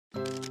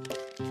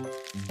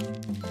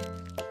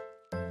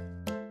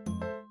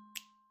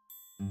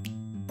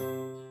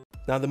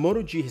Now, the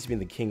Moto G has been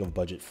the king of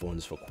budget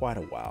phones for quite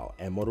a while,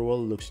 and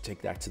Motorola looks to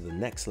take that to the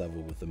next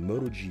level with the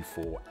Moto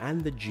G4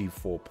 and the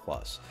G4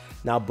 Plus.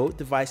 Now, both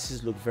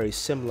devices look very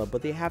similar,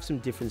 but they have some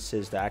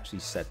differences that actually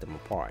set them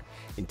apart.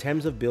 In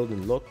terms of build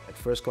and look, at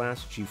first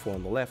glance, G4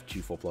 on the left,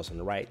 G4 Plus on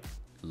the right,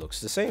 looks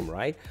the same,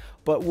 right?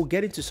 But we'll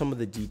get into some of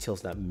the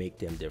details that make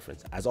them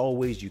different. As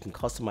always, you can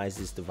customize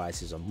these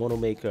devices on Moto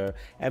Maker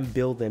and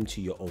build them to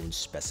your own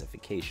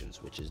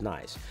specifications, which is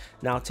nice.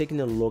 Now,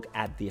 taking a look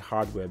at the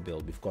hardware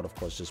build, we've got, of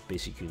course, just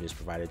basic units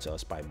provided to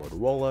us by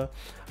Motorola,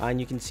 and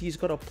you can see it's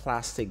got a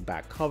plastic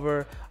back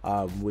cover,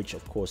 which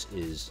of course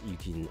is you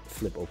can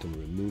flip open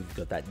and remove. You've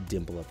got that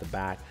dimple at the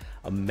back,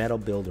 a metal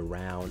build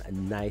around, a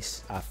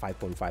nice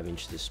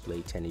 5.5-inch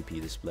display,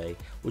 1080p display,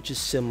 which is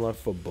similar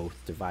for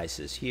both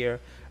devices here.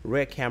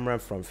 Rear camera,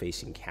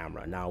 front-facing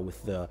camera. Now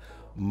with the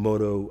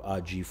Moto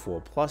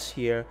G4 Plus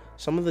here,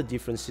 some of the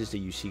differences that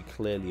you see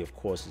clearly, of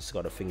course, it's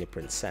got a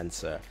fingerprint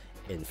sensor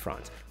in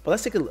front. But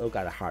let's take a look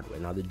at the hardware.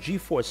 Now, the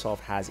G4 itself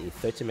has a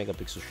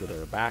 13-megapixel shooter at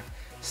the back,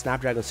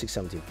 Snapdragon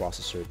 617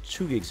 processor,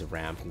 2 gigs of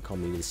RAM, can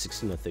come in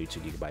 16 or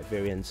 32 gigabyte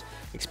variants,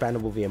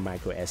 expandable via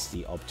micro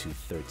SD up to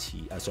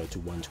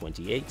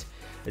 128.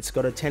 It's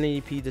got a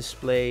 1080p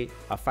display,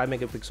 a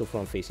 5-megapixel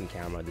front-facing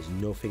camera. There's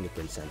no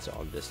fingerprint sensor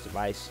on this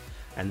device,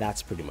 and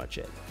that's pretty much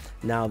it.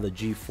 Now, the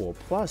G4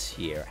 Plus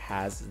here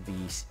has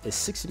a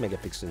 16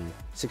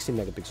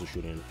 megapixel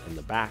shooter in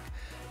the back.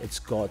 It's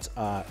got,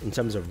 in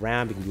terms of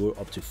RAM, you can go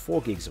up to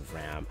 4 gigs of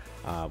RAM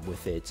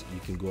with it. You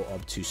can go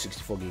up to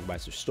 64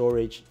 gigabytes of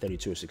storage,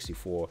 32 or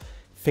 64.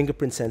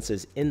 Fingerprint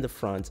sensors in the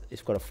front.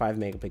 It's got a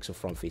 5-megapixel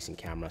front-facing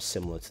camera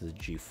similar to the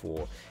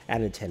G4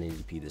 and a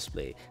 1080p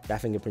display. That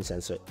fingerprint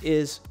sensor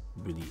is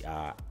really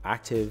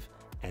active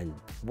and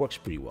works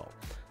pretty well.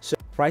 So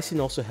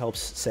pricing also helps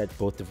set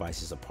both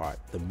devices apart.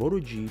 The Moto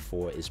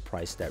G4 is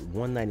priced at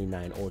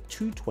 $199 or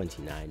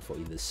 $229 for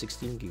either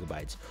 16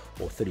 gigabytes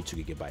or 32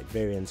 gigabyte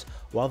variants,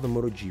 while the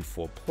Moto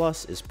G4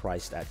 Plus is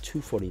priced at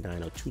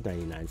 $249 or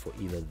 $299 for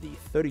either the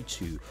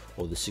 32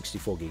 or the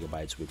 64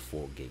 gigabytes with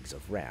 4 gigs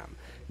of RAM.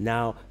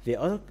 Now,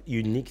 there are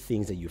unique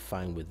things that you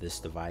find with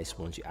this device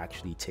once you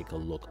actually take a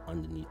look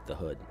underneath the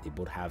hood. They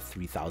both have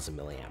 3000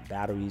 milliamp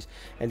batteries,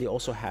 and they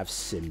also have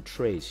SIM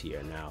trays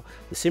here. Now,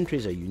 the SIM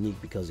trays are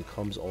unique because it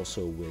comes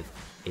also with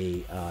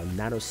a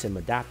nano SIM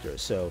adapter.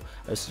 So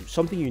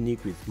something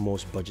unique with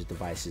most budget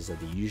devices that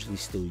they usually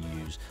still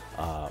use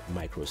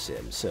micro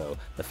SIM. So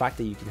the fact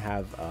that you can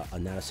have a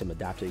nano SIM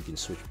adapter, you can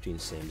switch between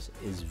SIMs,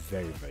 is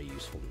very, very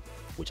useful,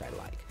 which I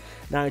like.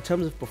 Now, in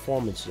terms of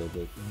performance,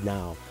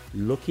 now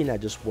looking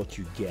at just what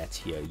you get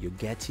here, you're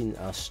getting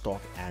a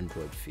stock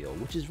Android feel,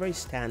 which is very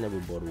standard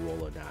with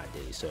Motorola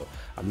nowadays. So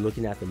I'm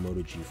looking at the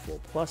Moto G4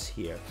 Plus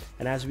here,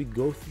 and as we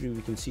go through,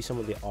 we can see some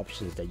of the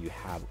options that you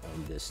have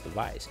on this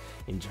device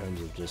in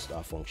terms of just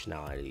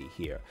functionality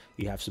here.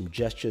 You have some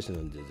gestures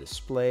on the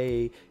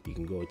display. You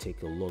can go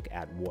take a look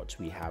at what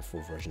we have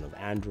for version of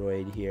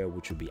Android here,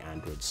 which would be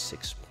Android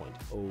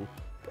 6.0.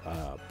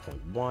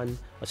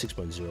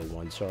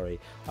 6.01, sorry.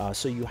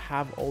 So you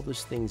have all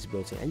those things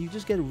built in, and you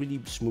just get a really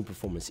smooth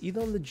performance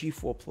either on the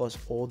G4 Plus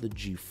or the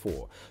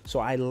G4. So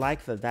I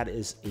like that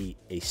is a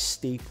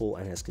staple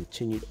and has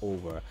continued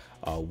over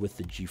with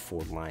the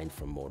G4 line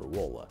from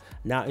Motorola.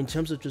 Now, in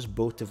terms of just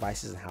both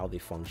devices and how they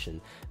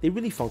function, they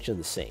really function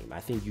the same. I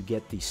think you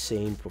get the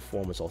same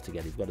performance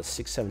altogether. You've got a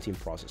 617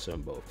 processor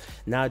on both.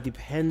 Now, it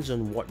depends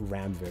on what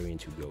RAM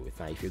variant you go with.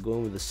 Now, if you're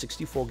going with a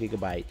 64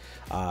 gigabyte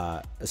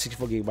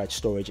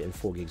storage and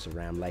 4 gigs of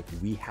RAM like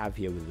we have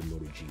here with the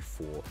Moto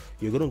G4,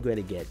 you're going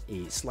to get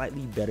a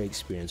slightly better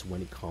experience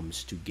when it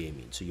comes to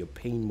gaming. So you're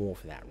paying more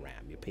for that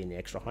RAM. You're paying an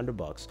extra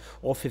 $100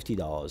 or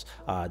 $50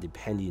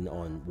 depending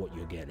on what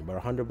you're getting, but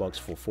 $100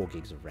 for 4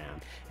 gigs of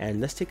RAM.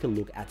 And let's take a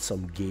look at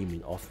some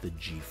gaming off the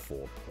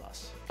G4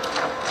 Plus.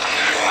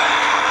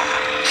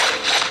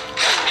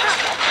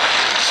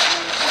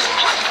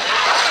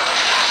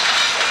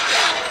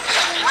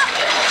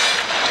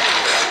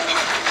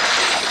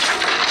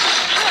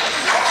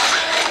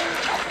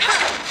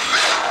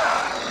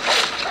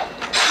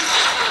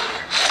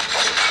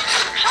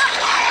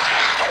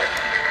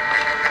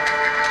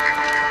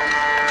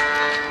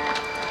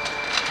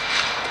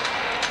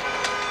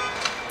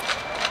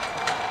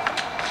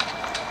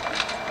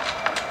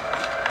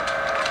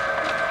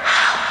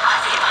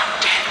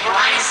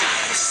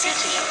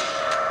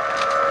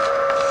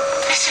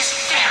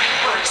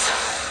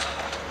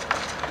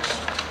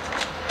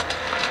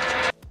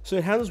 So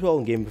it handles well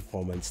in game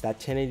performance. That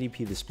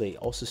 1080p display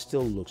also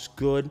still looks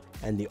good,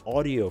 and the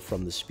audio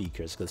from the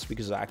speakers, because the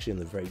speakers are actually on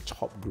the very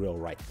top grill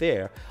right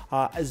there,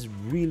 is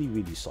really,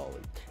 really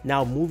solid.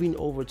 Now, moving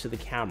over to the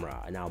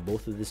camera. Now,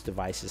 both of these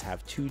devices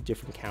have 2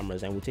 different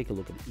cameras, and we'll take a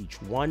look at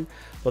each one,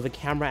 but the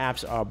camera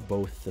apps are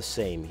both the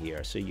same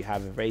here. So you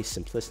have a very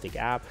simplistic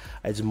app.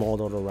 It's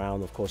modeled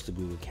around, of course, the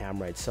Google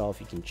camera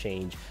itself. You can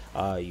change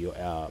your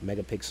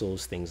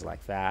megapixels, things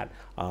like that,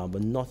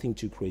 but nothing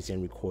too crazy,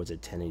 and records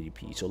at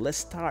 1080p. So let's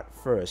start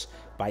first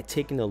by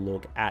taking a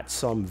look at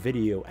some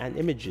video and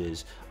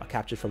images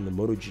captured from the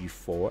Moto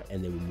G4,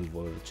 and then we'll move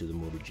over to the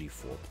Moto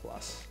G4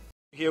 Plus.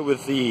 Here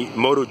with the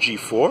Moto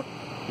G4.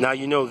 Now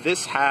you know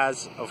this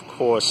has, of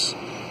course,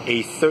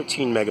 a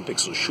 13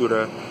 megapixel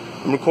shooter.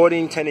 I'm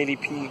recording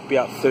 1080p,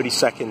 about 30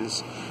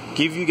 seconds.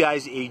 Give you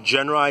guys a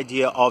general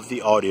idea of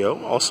the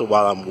audio, also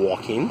while I'm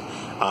walking,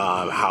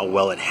 how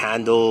well it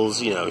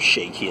handles, you know,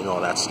 shaky and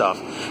all that stuff.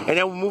 And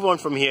then we'll move on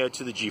from here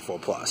to the G4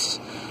 Plus.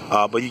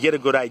 But you get a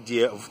good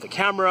idea of the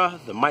camera,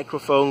 the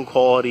microphone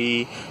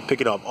quality,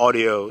 picking up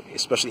audio,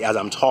 especially as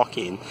I'm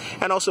talking,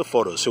 and also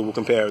photos. So we'll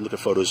compare and look at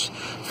photos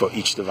for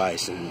each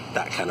device and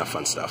that kind of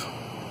fun stuff.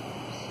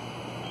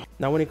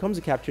 Now when it comes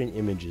to capturing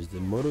images,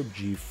 the Moto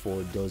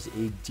G4 does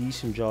a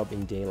decent job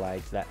in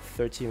daylight. That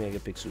 13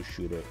 megapixel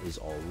shooter is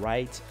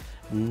alright.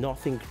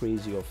 Nothing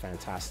crazy or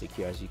fantastic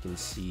here. As you can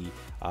see,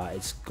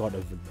 it's got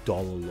a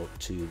duller look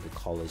to the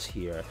colors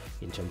here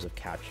in terms of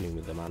capturing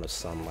with the amount of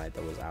sunlight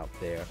that was out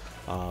there.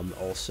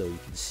 Also, you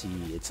can see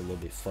it's a little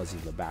bit fuzzy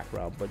in the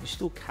background, but you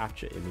still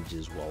capture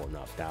images well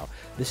enough. Now,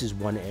 this is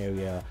one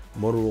area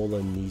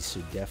Motorola needs to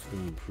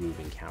definitely improve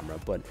in camera.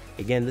 But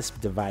again, this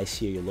device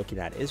here you're looking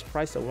at is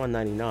priced at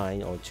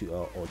 $199 or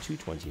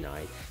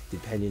 $229,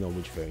 depending on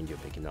which variant you're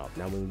picking up.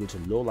 Now, when we go to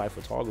low light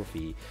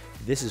photography,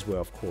 this is where,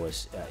 of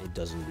course, it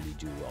doesn't really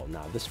do well.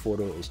 Now, this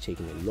photo is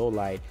taken in low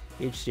light,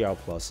 HDR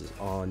plus is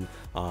on,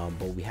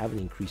 but we have an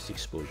increased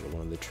exposure.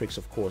 One of the tricks,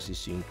 of course,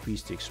 is to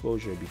increase the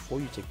exposure before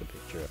you take the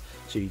picture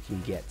so you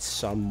can get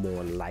some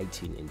more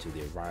lighting into the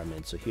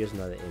environment. So here's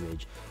another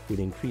image with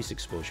increased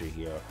exposure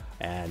here,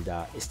 and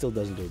it still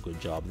doesn't do a good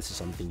job. This is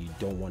something you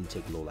don't want to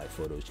take low light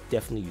photos.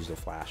 Definitely use the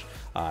flash.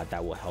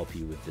 That will help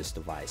you with this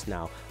device.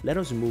 Now, let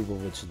us move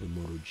over to the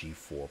Moto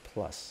G4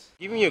 Plus.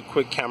 Giving you a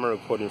quick camera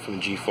recording from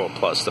the G4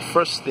 Plus. The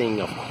first thing,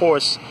 of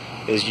course,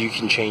 is you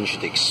can change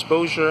the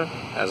exposure,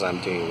 as I'm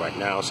doing right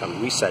now. So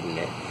I'm resetting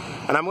it,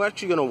 and I'm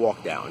actually going to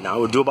walk down. Now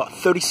we'll do about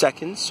 30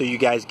 seconds so you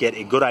guys get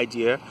a good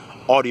idea,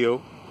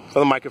 audio for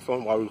the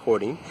microphone while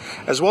recording,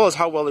 as well as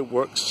how well it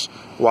works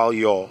while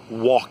you're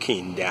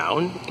walking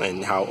down,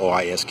 and how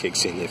OIS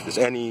kicks in if there's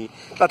any,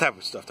 that type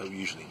of stuff that we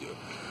usually do.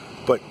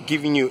 But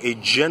giving you a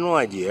general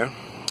idea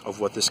of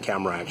what this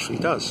camera actually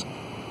does.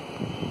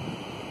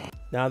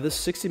 Now, this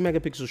 60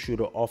 megapixel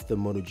shooter off the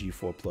Moto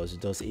G4 Plus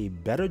does a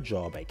better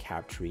job at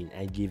capturing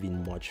and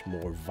giving much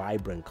more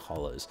vibrant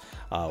colors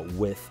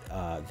with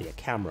the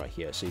camera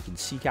here. So you can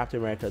see Captain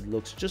America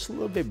looks just a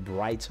little bit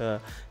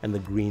brighter, and the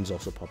greens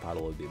also pop out a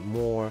little bit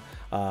more.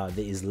 There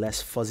is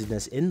less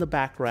fuzziness in the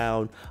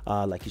background,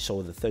 like you saw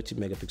with the 13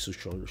 megapixel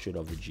shooter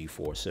of the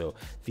G4. So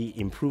the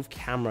improved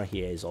camera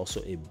here is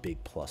also a big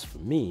plus for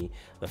me.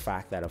 The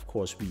fact that, of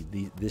course,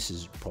 this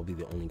is probably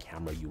the only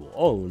camera you will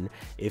own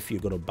if you're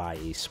going to buy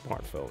a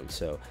smartphone.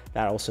 So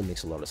that also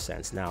makes a lot of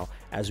sense. Now,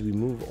 as we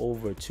move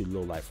over to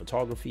low light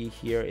photography,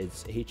 here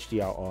it's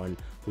HDR on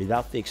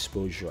without the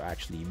exposure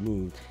actually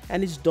moved,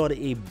 and it's done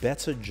a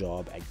better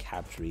job at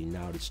capturing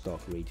now the stock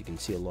rate. You can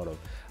see a lot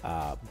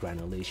of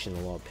granulation,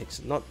 a lot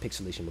of not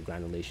pixelation, but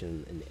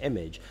granulation in the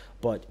image.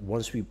 But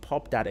once we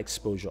pop that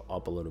exposure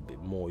up a little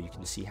bit more, you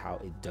can see how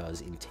it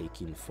does in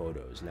taking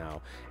photos.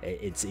 Now,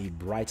 it's a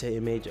brighter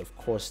image. Of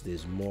course,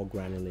 there's more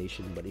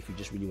granulation, but if you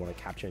just really want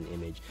to capture an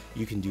image,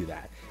 you can do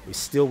that. It's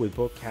still, with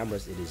both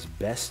cameras, it is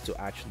best to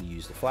actually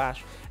use the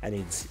flash, and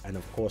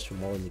of course,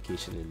 from all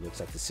indication, it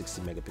looks like the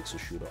 60 megapixel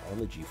shooter on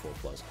the G4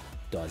 Plus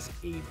does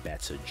a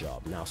better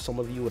job. Now, some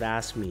of you would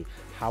ask me,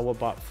 how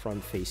about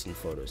front-facing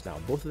photos? Now,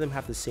 both of them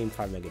have the same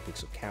 5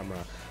 megapixel camera.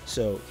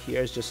 So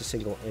here's just a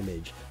single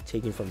image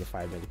taken from the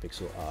 5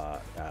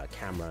 megapixel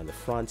camera in the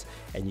front,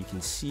 and you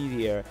can see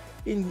there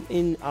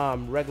in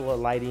regular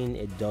lighting,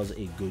 it does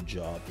a good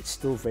job. It's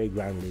still very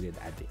granulated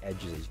at the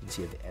edges, as you can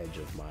see at the edge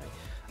of my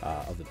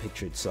of the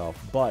picture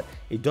itself, but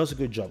it does a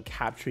good job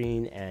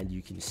capturing, and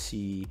you can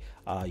see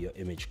your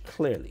image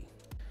clearly.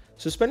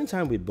 So spending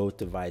time with both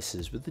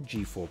devices, with the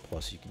G4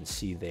 Plus you can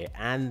see there,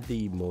 and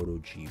the Moto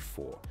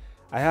G4,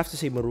 I have to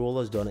say Motorola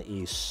has done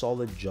a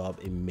solid job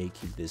in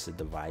making this a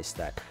device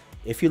that,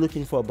 if you're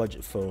looking for a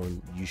budget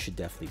phone, you should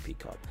definitely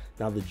pick up.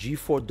 Now, the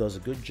G4 does a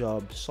good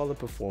job, solid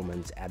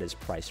performance at its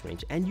price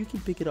range, and you can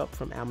pick it up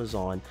from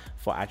Amazon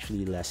for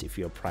actually less if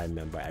you're a Prime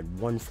member at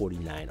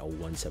 $149 or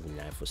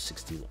 $179 for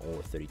 16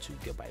 or 32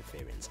 gigabyte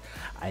variants.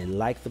 I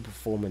like the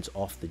performance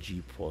of the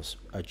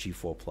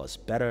G4 Plus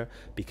better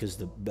because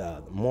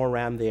the more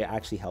RAM there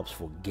actually helps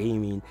for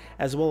gaming,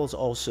 as well as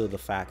also the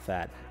fact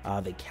that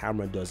the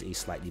camera does a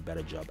slightly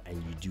better job,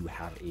 and you do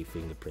have a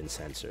fingerprint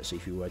sensor. So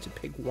if you were to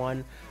pick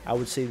one, I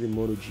would say the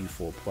Moto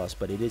G4 Plus,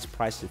 but it is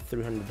priced at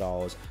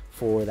 $300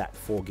 for that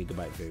 4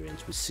 gigabyte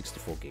variant with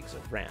 64 gigs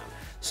of RAM.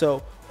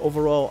 So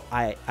overall,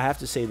 I have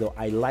to say though,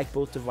 I like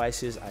both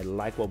devices. I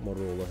like what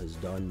Motorola has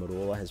done.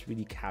 Motorola has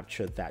really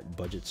captured that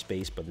budget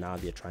space, but now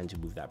they're trying to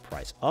move that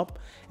price up,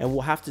 and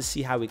we'll have to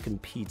see how it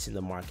competes in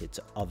the market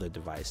to other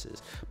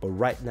devices. But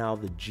right now,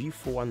 the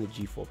G4 and the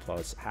G4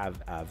 Plus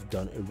have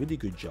done a really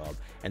good job,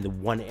 and the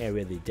one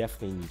area they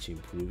definitely need to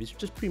improve is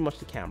just pretty much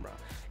the camera.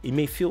 It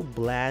may feel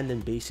bland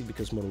and basic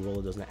because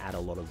Motorola doesn't add a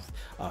lot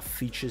of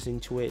features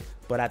into it,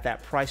 but at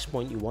that price price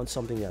point, you want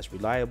something that's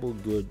reliable,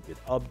 good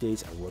with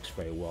updates, and works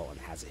very well and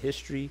has a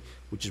history,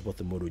 which is what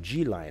the Moto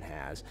G line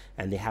has,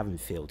 and they haven't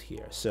failed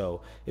here.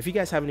 So if you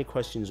guys have any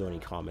questions or any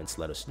comments,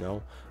 let us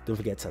know. Don't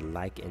forget to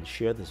like and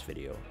share this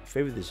video,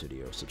 favorite this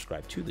video,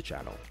 subscribe to the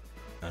channel,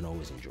 and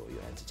always enjoy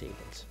your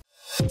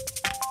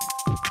entertainment.